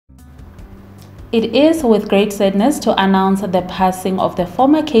It is with great sadness to announce the passing of the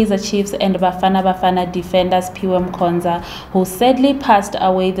former Kaizer Chiefs and Bafana Bafana defender Sphiwe Mkhonza, who sadly passed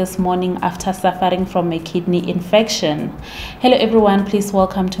away this morning after suffering from a kidney infection. Hello everyone, please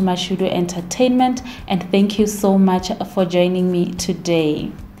welcome to Mashudu Entertainment and thank you so much for joining me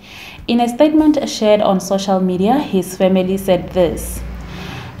today. In a statement shared on social media, his family said this: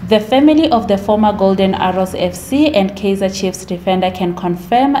 "The family of the former Golden Arrows FC and Kaizer Chiefs defender can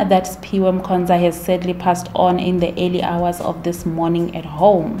confirm that Sphiwe Mkhonza has sadly passed on in the early hours of this morning at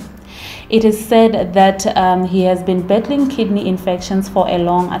home. It is said that he has been battling kidney infections for a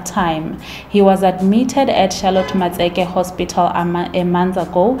long time. He was admitted at Charlotte Matseke Hospital a month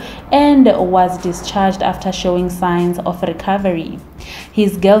ago and was discharged after showing signs of recovery.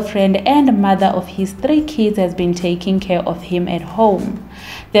 His girlfriend and mother of his 3 kids has been taking care of him at home.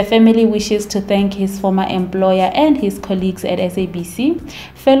 The family wishes to thank his former employer and his colleagues at SABC,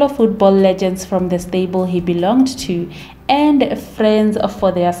 fellow football legends from the stable he belonged to, and friends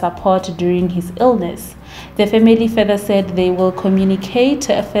for their support during his illness." The family further said they will communicate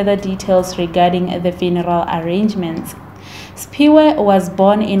further details regarding the funeral arrangements. Sphiwe was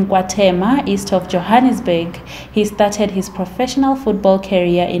born in KwaThema, east of Johannesburg. He started his professional football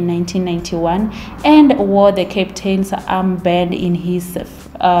career in 1991 and wore the captain's armband in his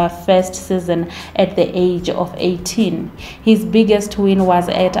first season at the age of 18. His biggest win was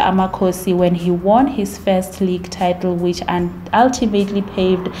at Amakhosi when he won his first league title, which ultimately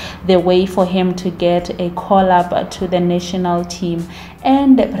paved the way for him to get a call-up to the national team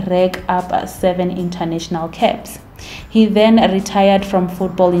and rack up 7 international caps. He then retired from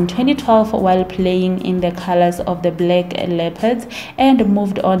football in 2012 while playing in the colors of the Black Leopards and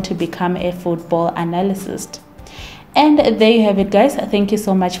moved on to become a football analyst. And there you have it, guys. Thank you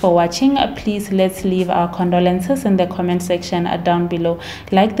so much for watching. Please let's leave our condolences in the comment section down below.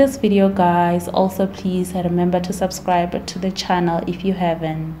 Like this video, guys. Also please remember to subscribe to the channel if you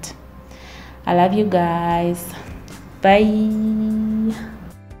haven't. I love you guys. Bye.